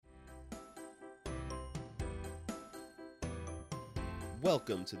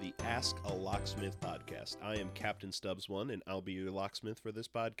Welcome to the Ask a Locksmith podcast. I am Captain Stubbs1, and I'll be your locksmith for this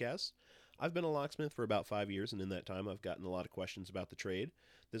podcast. I've been a locksmith for about 5 years, and in that time I've gotten a lot of questions about the trade.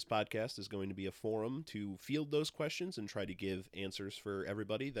 This podcast is going to be a forum to field those questions and try to give answers for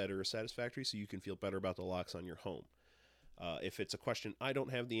everybody that are satisfactory so you can feel better about the locks on your home. If it's a question I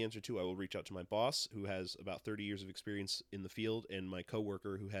don't have the answer to, I will reach out to my boss, who has about 30 years of experience in the field, and my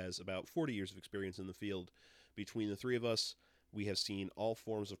coworker, who has about 40 years of experience in the field. Between the three of us, we have seen all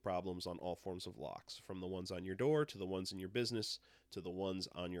forms of problems on all forms of locks, from the ones on your door, to the ones in your business, to the ones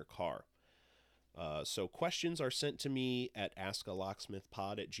on your car. So questions are sent to me at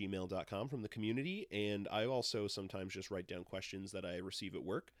askalocksmithpod@gmail.com from the community, and I also sometimes just write down questions that I receive at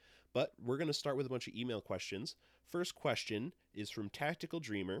work. But we're going to start with a bunch of email questions. First question is from Tactical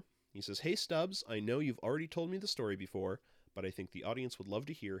Dreamer. He says, "Hey Stubbs, I know you've already told me the story before, but I think the audience would love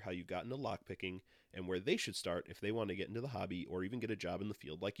to hear how you got into lockpicking and where they should start if they want to get into the hobby or even get a job in the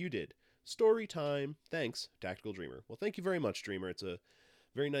field like you did. Story time. Thanks, Tactical Dreamer." Well, thank you very much, Dreamer. It's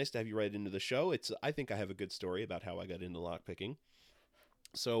very nice to have you right into the show. I think I have a good story about how I got into lockpicking.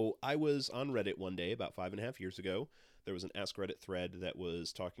 So I was on Reddit one day about 5.5 years ago. There was an Ask Reddit thread that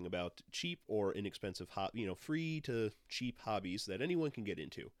was talking about cheap or inexpensive, free to cheap hobbies that anyone can get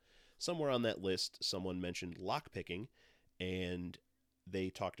into. Somewhere on that list, someone mentioned lockpicking, and they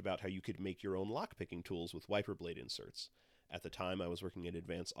talked about how you could make your own lockpicking tools with wiper blade inserts. At the time, I was working at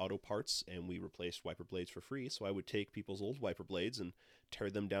Advanced Auto Parts, and we replaced wiper blades for free, so I would take people's old wiper blades and tear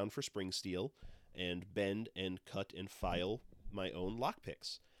them down for spring steel and bend and cut and file my own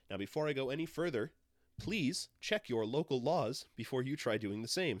lockpicks. Now, before I go any further, please check your local laws before you try doing the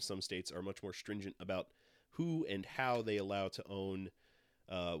same. Some states are much more stringent about who and how they allow to own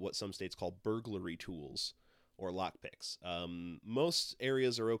what some states call burglary tools or lockpicks. Most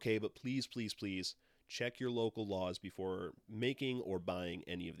areas are okay, but please, please, please check your local laws before making or buying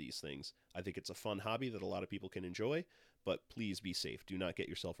any of these things. I think it's a fun hobby that a lot of people can enjoy, but please be safe. Do not get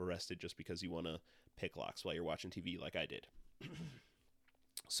yourself arrested just because you want to pick locks while you're watching TV like I did.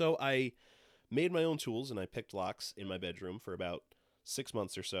 So I made my own tools and I picked locks in my bedroom for about 6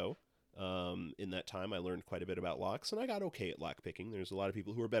 months or so. In that time, I learned quite a bit about locks, and I got okay at lockpicking. There's a lot of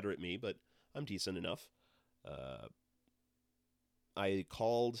people who are better at me, but I'm decent enough. I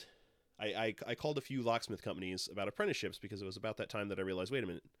called a few locksmith companies about apprenticeships because it was about that time that I realized, wait a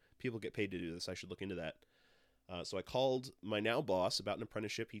minute, people get paid to do this. I should look into that. So I called my now boss about an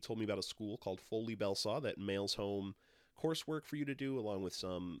apprenticeship. He told me about a school called Foley Bellsaw that mails home coursework for you to do, along with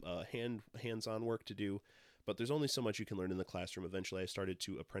some hands-on work to do. But there's only so much you can learn in the classroom. Eventually, I started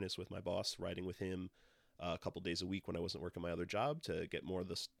to apprentice with my boss, riding with him a couple days a week when I wasn't working my other job to get more of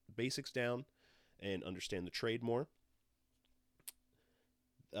the basics down and understand the trade more.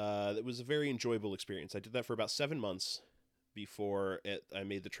 It was a very enjoyable experience. I did that for about 7 months before I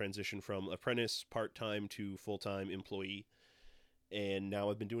made the transition from apprentice, part-time to full-time employee. And now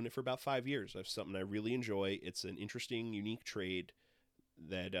I've been doing it for about 5 years. It's something I really enjoy. It's an interesting, unique trade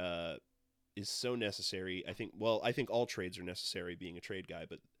that is so necessary. I think all trades are necessary, being a trade guy,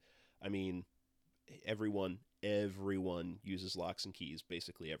 but I mean, everyone uses locks and keys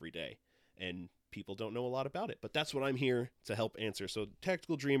basically every day, and people don't know a lot about it, but that's what I'm here to help answer. So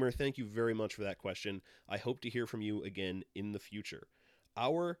Tactical Dreamer, thank you very much for that question. I hope to hear from you again in the future.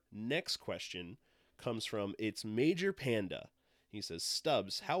 Our next question comes from It's Major Panda. He says,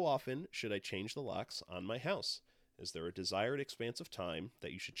 "Stubbs, how often should I change the locks on my house? Is there a desired expanse of time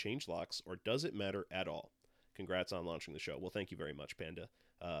that you should change locks, or does it matter at all? Congrats on launching the show." Well, thank you very much, Panda.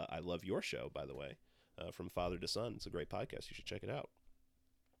 I love your show, by the way, From Father to Son. It's a great podcast. You should check it out.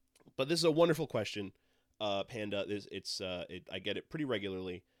 But this is a wonderful question, Panda. I get it pretty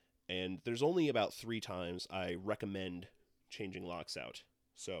regularly, and there's only about 3 times I recommend changing locks out.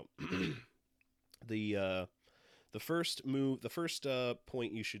 So the first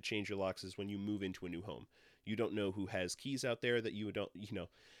point you should change your locks is when you move into a new home. You don't know who has keys out there that you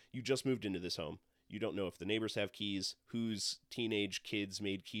just moved into this home. You don't know if the neighbors have keys, whose teenage kids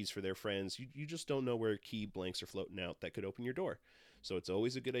made keys for their friends. You just don't know where key blanks are floating out that could open your door. So it's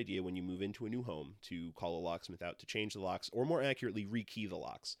always a good idea when you move into a new home to call a locksmith out to change the locks, or more accurately, rekey the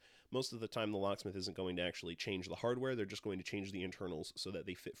locks. Most of the time, the locksmith isn't going to actually change the hardware. They're just going to change the internals so that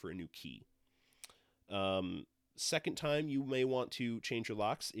they fit for a new key. Second time you may want to change your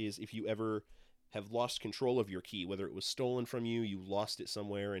locks is if you ever have lost control of your key, whether it was stolen from you, you lost it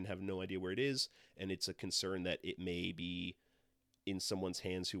somewhere and have no idea where it is, and it's a concern that it may be in someone's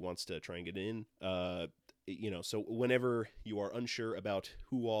hands who wants to try and get in. So whenever you are unsure about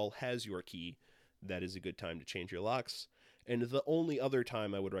who all has your key, that is a good time to change your locks. And the only other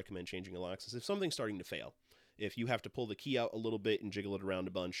time I would recommend changing your locks is if something's starting to fail. If you have to pull the key out a little bit and jiggle it around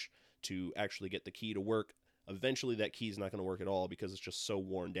a bunch to actually get the key to work, eventually that key is not going to work at all because it's just so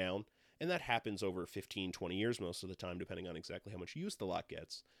worn down. And that happens over 15, 20 years most of the time, depending on exactly how much use the lock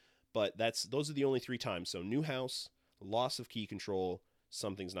gets. But those are the only 3 times. So new house, loss of key control,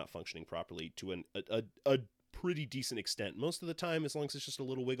 something's not functioning properly to a pretty decent extent. Most of the time, as long as it's just a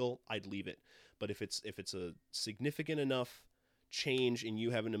little wiggle, I'd leave it. But if it's a significant enough change and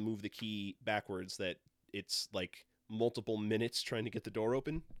you having to move the key backwards that it's like multiple minutes trying to get the door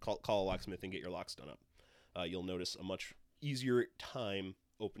open, call a locksmith and get your locks done up. You'll notice a much easier time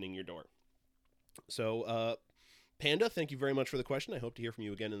opening your door. So, Panda, thank you very much for the question. I hope to hear from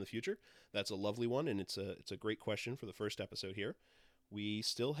you again in the future. That's a lovely one, and it's a great question for the first episode here. We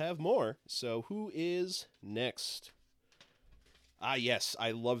still have more. So who is next? Yes,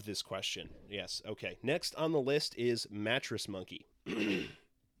 I love this question. Yes, okay. Next on the list is Mattress Monkey.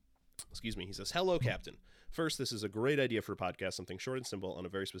 Excuse me. He says, "Hello, Captain. First, this is a great idea for a podcast, something short and simple on a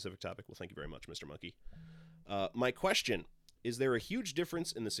very specific topic." Well, thank you very much, Mr. Monkey. My question, is there a huge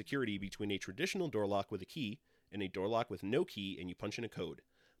difference in the security between a traditional door lock with a key and a door lock with no key and you punch in a code?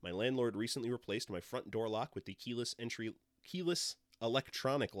 My landlord recently replaced my front door lock with the keyless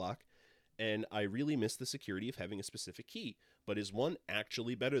electronic lock, and I really miss the security of having a specific key. But is one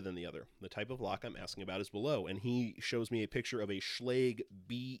actually better than the other? The type of lock I'm asking about is below. And he shows me a picture of a Schlage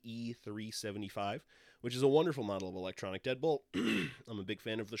BE375, which is a wonderful model of electronic deadbolt. I'm a big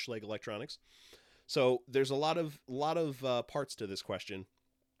fan of the Schlage electronics. So there's a lot of parts to this question.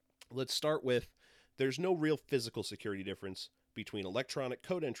 Let's start with, there's no real physical security difference between electronic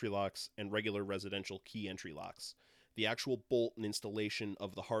code entry locks and regular residential key entry locks. The actual bolt and installation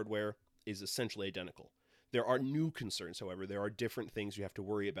of the hardware is essentially identical. There are new concerns, however. There are different things you have to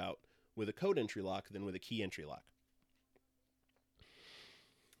worry about with a code entry lock than with a key entry lock.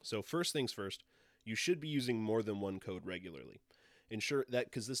 So first things first, you should be using more than one code regularly. Ensure that,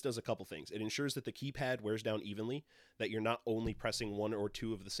 because this does a couple things. It ensures that the keypad wears down evenly, that you're not only pressing 1 or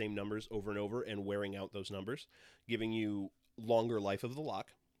 2 of the same numbers over and over and wearing out those numbers, giving you longer life of the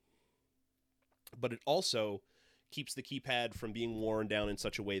lock. But it also keeps the keypad from being worn down in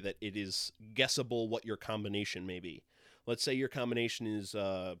such a way that it is guessable what your combination may be. Let's say your combination is,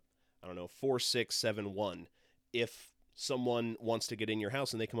 4671. If someone wants to get in your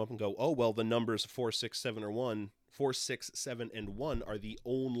house and they come up and go, oh, well, the numbers 467 and 1 are the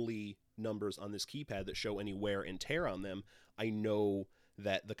only numbers on this keypad that show any wear and tear on them, I know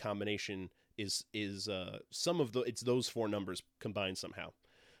that the combination is it's those 4 numbers combined somehow.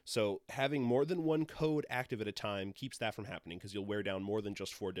 So having more than one code active at a time keeps that from happening, because you'll wear down more than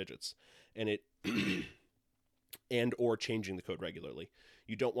just 4 digits, and or changing the code regularly.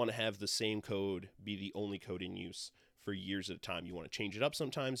 You don't want to have the same code be the only code in use for years at a time. You want to change it up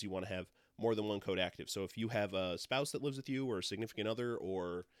sometimes. You want to have more than one code active. So if you have a spouse that lives with you, or a significant other,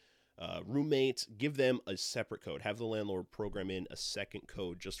 or roommate, give them a separate code. Have the landlord program in a second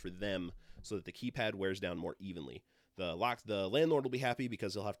code just for them so that the keypad wears down more evenly. The landlord will be happy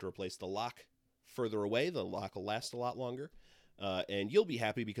because he'll have to replace the lock further away. The lock will last a lot longer. And you'll be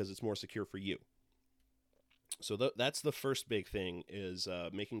happy because it's more secure for you. So that's the first big thing, is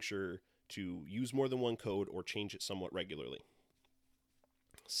making sure to use more than one code or change it somewhat regularly.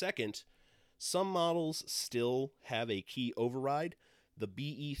 Second, some models still have a key override. The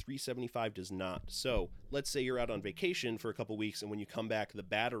BE375 does not. So let's say you're out on vacation for a couple weeks, and when you come back, the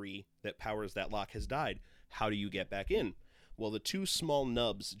battery that powers that lock has died. How do you get back in? Well, the 2 small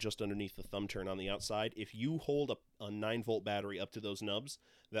nubs just underneath the thumb turn on the outside, if you hold a 9-volt battery up to those nubs,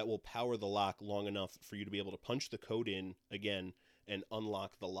 that will power the lock long enough for you to be able to punch the code in again and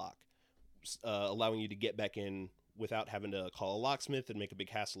unlock the lock, allowing you to get back in without having to call a locksmith and make a big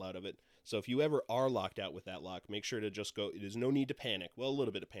hassle out of it. So if you ever are locked out with that lock, make sure to just go. There's no need to panic. Well, a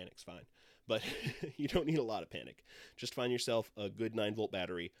little bit of panic's fine, but you don't need a lot of panic. Just find yourself a good 9-volt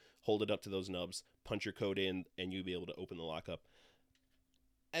battery, hold it up to those nubs, punch your code in, and you'll be able to open the lock up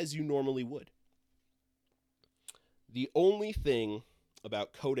as you normally would. The only thing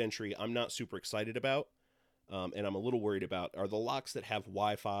about code entry I'm not super excited about, and I'm a little worried about, are the locks that have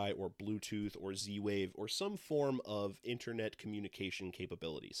Wi-Fi or Bluetooth or Z-Wave or some form of internet communication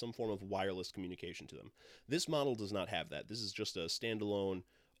capability, some form of wireless communication to them. This model does not have that. This is just a standalone,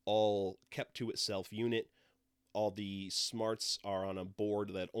 all kept to itself unit. All the smarts are on a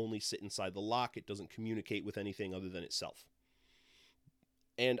board that only sit inside the lock. It doesn't communicate with anything other than itself.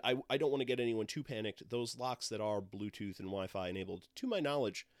 And I don't want to get anyone too panicked. Those locks that are Bluetooth and Wi-Fi enabled, to my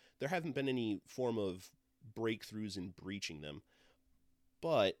knowledge, there haven't been any form of breakthroughs in breaching them.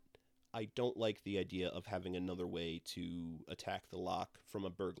 But I don't like the idea of having another way to attack the lock from a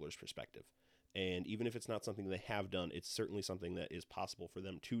burglar's perspective. And even if it's not something they have done, it's certainly something that is possible for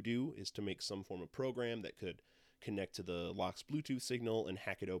them to do, is to make some form of program that could connect to the lock's Bluetooth signal and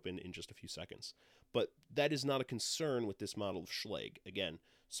hack it open in just a few seconds. But that is not a concern with this model of Schlage, again.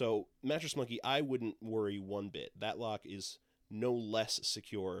 So Mattress Monkey, I wouldn't worry one bit. That lock is no less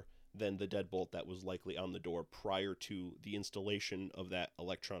secure than the deadbolt that was likely on the door prior to the installation of that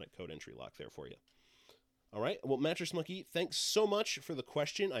electronic code entry lock there for you. All right. Well, Mattress Monkey, thanks so much for the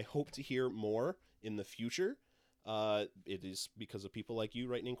question. I hope to hear more in the future. It is because of people like you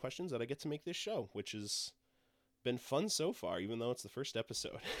writing in questions that I get to make this show, which has been fun so far, even though it's the first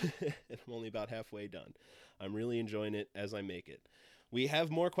episode. And I'm only about halfway done. I'm really enjoying it as I make it. We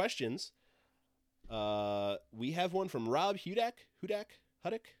have more questions. We have one from Rob Hudak. How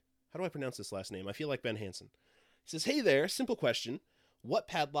do I pronounce this last name? I feel like Ben Hansen. He says, hey there, simple question. What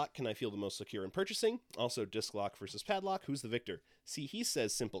padlock can I feel the most secure in purchasing? Also, disc lock versus padlock. Who's the victor? See, he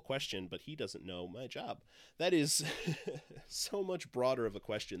says simple question, but he doesn't know my job. That is so much broader of a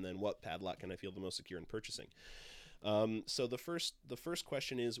question than what padlock can I feel the most secure in purchasing. So the first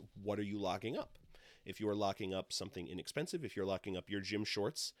question is, what are you locking up? If you are locking up something inexpensive, if you're locking up your gym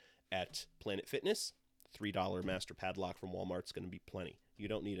shorts at Planet Fitness, $3 master padlock from Walmart is going to be plenty. You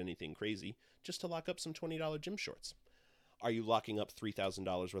don't need anything crazy just to lock up some $20 gym shorts. Are you locking up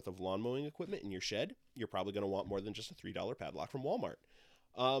 $3,000 worth of lawn mowing equipment in your shed? You're probably going to want more than just a $3 padlock from Walmart.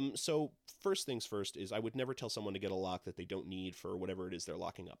 So first things first is I would never tell someone to get a lock that they don't need for whatever it is they're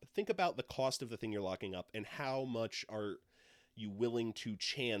locking up. Think about the cost of the thing you're locking up and how much are you willing to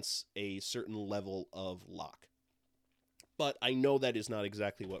chance a certain level of lock. But I know that is not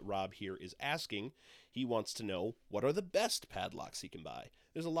exactly what Rob here is asking. He wants to know, what are the best padlocks he can buy?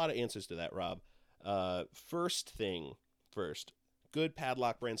 There's a lot of answers to that, Rob. First, good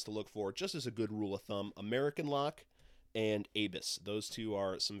padlock brands to look for, just as a good rule of thumb, American Lock and Abus. Those two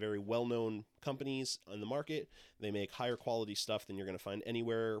are some very well-known companies on the market. They make higher quality stuff than you're going to find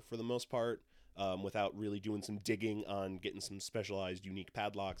anywhere for the most part, without really doing some digging on getting some specialized, unique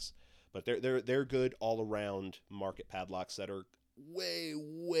padlocks. But they're good all-around market padlocks that are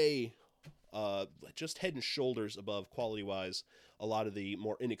way just head and shoulders above quality-wise a lot of the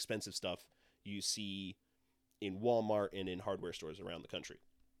more inexpensive stuff you see in Walmart and in hardware stores around the country.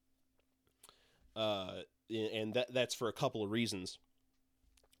 And that's for a couple of reasons.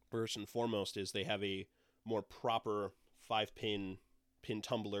 First and foremost is they have a more proper 5-pin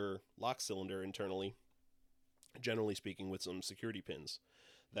tumbler lock cylinder internally, generally speaking, with some security pins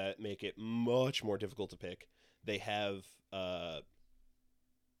that make it much more difficult to pick. They have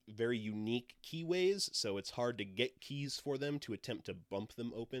very unique keyways, so it's hard to get keys for them to attempt to bump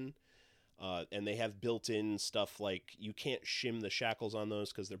them open. And they have built-in stuff like you can't shim the shackles on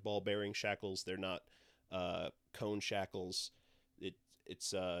those because they're ball bearing shackles. They're not cone shackles.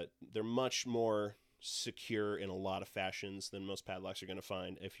 They're much more secure in a lot of fashions than most padlocks you're going to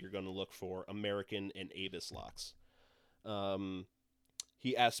find if you're going to look for American and Abus locks.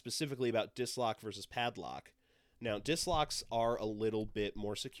 He asked specifically about disc lock versus padlock. Now, disc locks are a little bit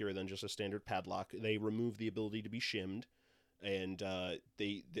more secure than just a standard padlock. They remove the ability to be shimmed. And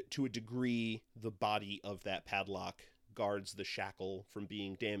they to a degree, the body of that padlock guards the shackle from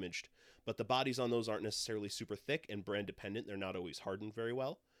being damaged. But the bodies on those aren't necessarily super thick and brand dependent. They're not always hardened very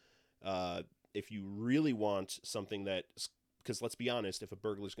well. If you really want something that, because let's be honest, if a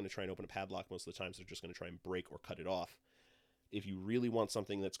burglar's going to try and open a padlock, most of the times they're just going to try and break or cut it off. If you really want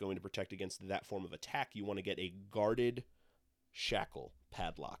something that's going to protect against that form of attack, you want to get a guarded shackle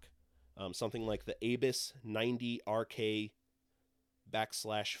padlock. Something like the Abus 90 RK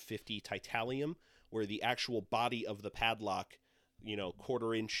 /50 Titanium, where the actual body of the padlock,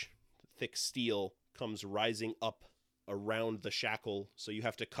 1/4 inch thick steel, comes rising up around the shackle. So you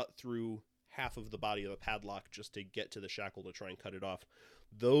have to cut through half of the body of the padlock just to get to the shackle to try and cut it off.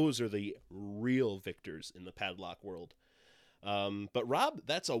 Those are the real victors in the padlock world. But Rob,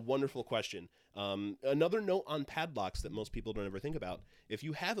 that's a wonderful question. Another note on padlocks that most people don't ever think about. If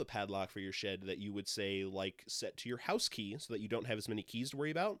you have a padlock for your shed that you would say like set to your house key so that you don't have as many keys to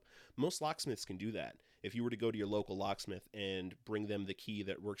worry about, most locksmiths can do that. If you were to go to your local locksmith and bring them the key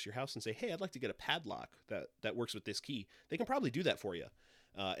that works your house and say, hey, I'd like to get a padlock that works with this key, they can probably do that for you.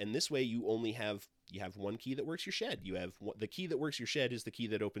 And this way you only have one key that works your shed. The key that works your shed is the key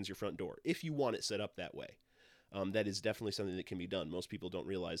that opens your front door, if you want it set up that way. That is definitely something that can be done. Most people don't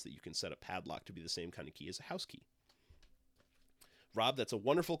realize that you can set a padlock to be the same kind of key as a house key. Rob, that's a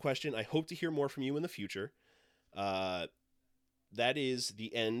wonderful question. I hope to hear more from you in the future. That is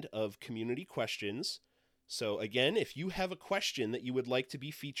the end of community questions. So again, if you have a question that you would like to be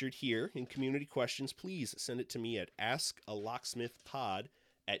featured here in community questions, please send it to me at askalocksmithpod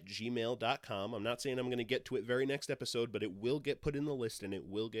gmail.com. I'm not saying I'm going to get to it very next episode, but it will get put in the list and it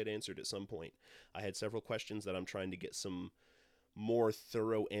will get answered at some point. I had several questions that I'm trying to get some more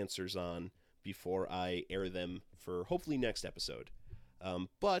thorough answers on before I air them for hopefully next episode.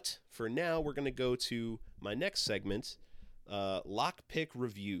 But for now, we're going to go to my next segment, Lockpick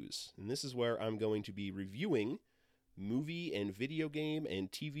Reviews. And this is where I'm going to be reviewing movie and video game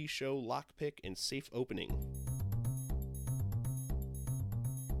and TV show lockpick and safe opening.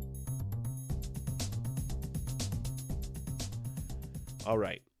 All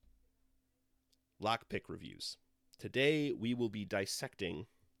right. Lockpick reviews. Today we will be dissecting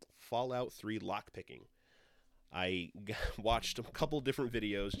Fallout 3 lockpicking. I watched a couple different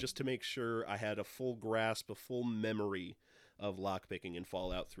videos just to make sure I had a full grasp, a full memory of lockpicking in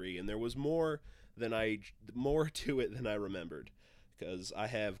Fallout 3, and there was more to it than I remembered, because I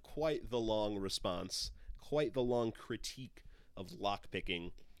have quite the long response, quite the long critique of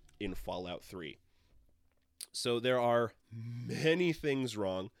lockpicking in Fallout 3. So there are many things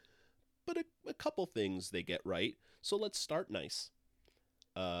wrong, but a couple things they get right. So let's start nice.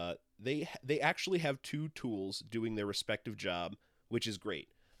 They actually have two tools doing their respective job, which is great.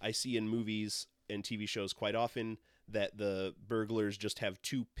 I see in movies and TV shows quite often that the burglars just have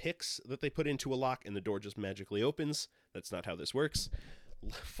two picks that they put into a lock and the door just magically opens. That's not how this works.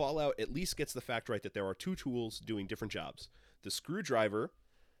 Fallout at least gets the fact right that there are two tools doing different jobs. The screwdriver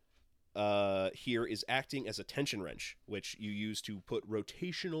here is acting as a tension wrench, which you use to put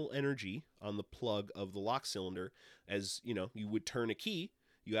rotational energy on the plug of the lock cylinder. As you know, you would turn a key,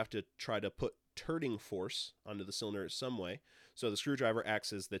 you have to try to put turning force onto the cylinder some way. So the screwdriver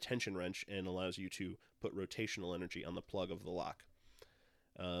acts as the tension wrench and allows you to put rotational energy on the plug of the lock.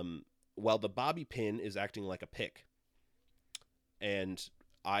 While the bobby pin is acting like a pick. And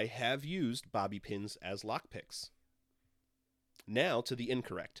I have used bobby pins as lock picks. Now to the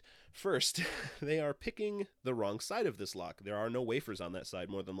incorrect. First, they are picking the wrong side of this lock. There are no wafers on that side,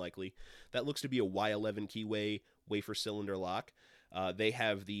 more than likely. That looks to be a Y11 keyway wafer cylinder lock. They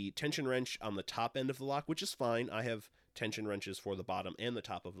have the tension wrench on the top end of the lock, which is fine. I have tension wrenches for the bottom and the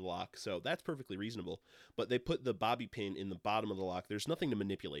top of the lock, so that's perfectly reasonable. But they put the bobby pin in the bottom of the lock. There's nothing to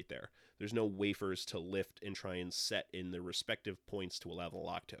manipulate there. There's no wafers to lift and try and set in the respective points to allow the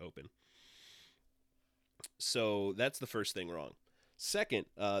lock to open. So that's the first thing wrong. Second,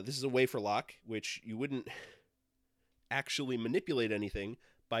 this is a wafer lock, which you wouldn't actually manipulate anything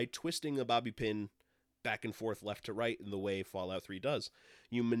by twisting a bobby pin back and forth, left to right, in the way Fallout 3 does.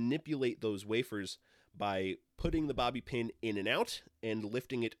 You manipulate those wafers by putting the bobby pin in and out and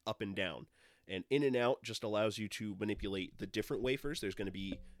lifting it up and down. And in and out just allows you to manipulate the different wafers. There's going to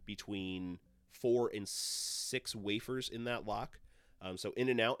be between 4 and 6 wafers in that lock. So in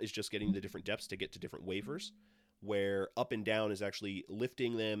and out is just getting the different depths to get to different wafers, where up and down is actually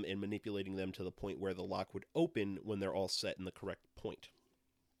lifting them and manipulating them to the point where the lock would open when they're all set in the correct point.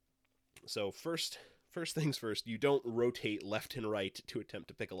 So first things first, you don't rotate left and right to attempt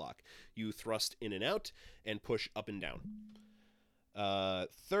to pick a lock. You thrust in and out and push up and down.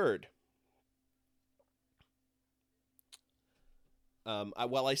 Third,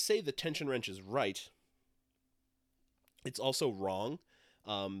 while I say the tension wrench is right, it's also wrong.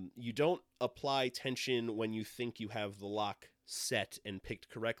 You don't apply tension when you think you have the lock set and picked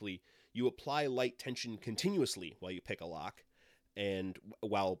correctly. You apply light tension continuously while you pick a lock, and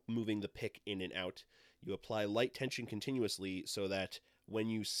while moving the pick in and out. You apply light tension continuously so that when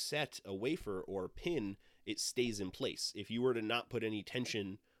you set a wafer or pin, it stays in place. If you were to not put any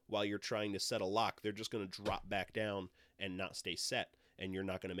tension while you're trying to set a lock, they're just going to drop back down and not stay set, and you're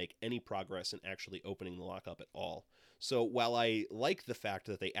not going to make any progress in actually opening the lock up at all. So while I like the fact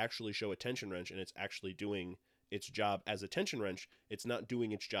that they actually show a tension wrench and it's actually doing its job as a tension wrench, it's not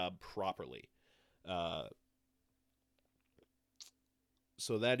doing its job properly.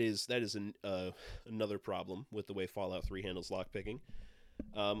 So that is another problem with the way Fallout 3 handles lockpicking.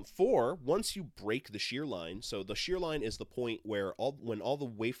 4, once you break the shear line, so the shear line is the point where when all the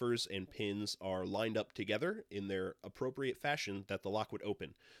wafers and pins are lined up together in their appropriate fashion, that the lock would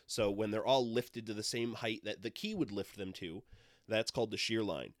open. So when they're all lifted to the same height that the key would lift them to, that's called the shear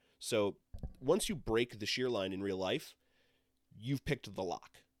line. So once you break the shear line in real life, you've picked the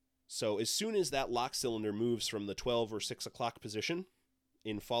lock. So as soon as that lock cylinder moves from the 12 or 6 o'clock position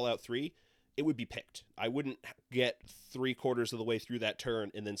in Fallout 3, it would be picked. I wouldn't get 3/4 of the way through that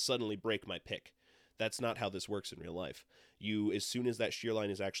turn and then suddenly break my pick. That's not how this works in real life. As soon as that shear line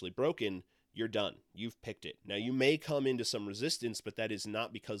is actually broken, you're done. You've picked it. Now, you may come into some resistance, but that is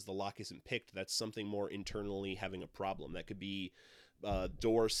not because the lock isn't picked. That's something more internally having a problem. That could be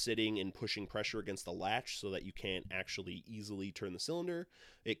door sitting and pushing pressure against the latch so that you can't actually easily turn the cylinder.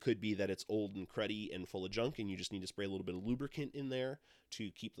 It could be that it's old and cruddy and full of junk and you just need to spray a little bit of lubricant in there to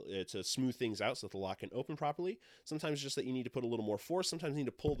keep to smooth things out so that the lock can open properly. Sometimes just that you need to put a little more force. Sometimes you need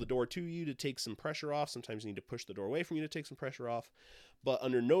to pull the door to you to take some pressure off. Sometimes you need to push the door away from you to take some pressure off. But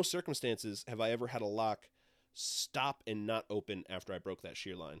under no circumstances have I ever had a lock stop and not open after I broke that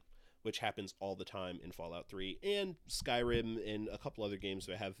shear line, which happens all the time in Fallout 3 and Skyrim and a couple other games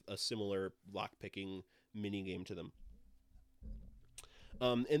that have a similar lock-picking mini-game to them.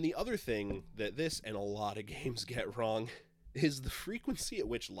 And the other thing that this and a lot of games get wrong is the frequency at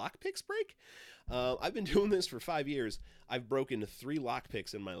which lockpicks break. I've been doing this for 5 years. I've broken 3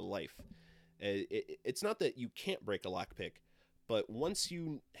 lockpicks in my life. It's not that you can't break a lockpick, but once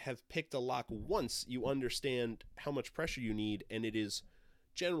you have picked a lock once, you understand how much pressure you need, and it is,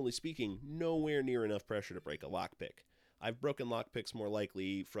 generally speaking, nowhere near enough pressure to break a lockpick. I've broken lockpicks more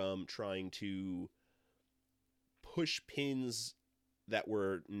likely from trying to push pins that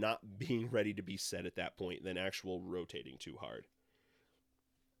were not being ready to be set at that point than actual rotating too hard.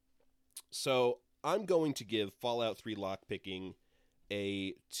 So I'm going to give Fallout 3 lockpicking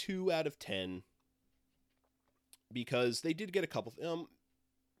a 2 out of 10 because they did get a couple...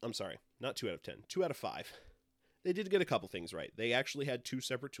 I'm sorry, not 2 out of 10, 2 out of 5. They did get a couple things right. They actually had 2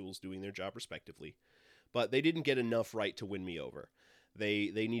 separate tools doing their job respectively, but they didn't get enough right to win me over.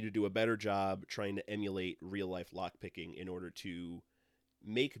 They need to do a better job trying to emulate real-life lockpicking in order to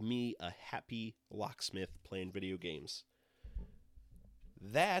make me a happy locksmith playing video games.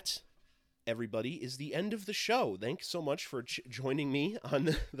 That, everybody, is the end of the show. Thanks so much for joining me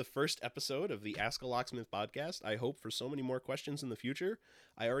on the first episode of the Ask a Locksmith podcast. I hope for so many more questions in the future.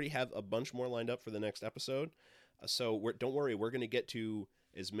 I already have a bunch more lined up for the next episode. So don't worry, we're going to get to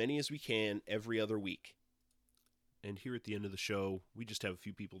as many as we can every other week. And here at the end of the show, we just have a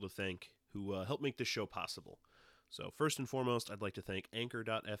few people to thank who helped make this show possible. So first and foremost, I'd like to thank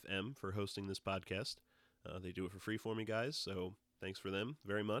Anchor.fm for hosting this podcast. They do it for free for me, guys, so thanks for them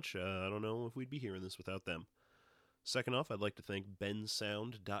very much. I don't know if we'd be hearing this without them. Second off, I'd like to thank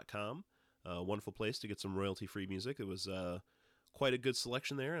bensound.com, a wonderful place to get some royalty-free music. It was quite a good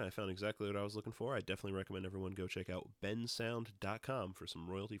selection there, and I found exactly what I was looking for. I definitely recommend everyone go check out bensound.com for some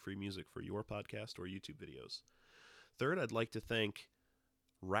royalty-free music for your podcast or YouTube videos. Third, I'd like to thank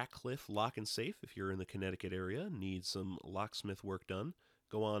Ratcliffe Lock and Safe. If you're in the Connecticut area, need some locksmith work done,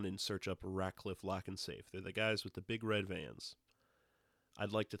 go on and search up Ratcliffe Lock and Safe. They're the guys with the big red vans.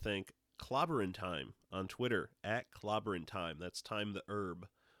 I'd like to thank Clobberin' Time on Twitter, at Clobberin' Time. That's Time the Herb,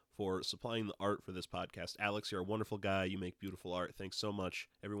 for supplying the art for this podcast. Alex, you're a wonderful guy. You make beautiful art. Thanks so much.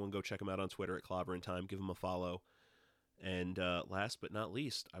 Everyone go check him out on Twitter at Clobberin' Time. Give him a follow. And last but not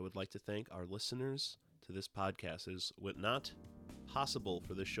least, I would like to thank our listeners to this podcast. It is not possible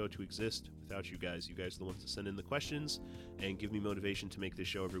for this show to exist without you guys. You guys are the ones to send in the questions and give me motivation to make this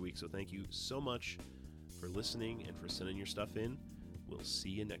show every week. So thank you so much for listening and for sending your stuff in. We'll see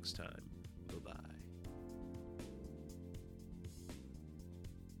you next time. Bye-bye.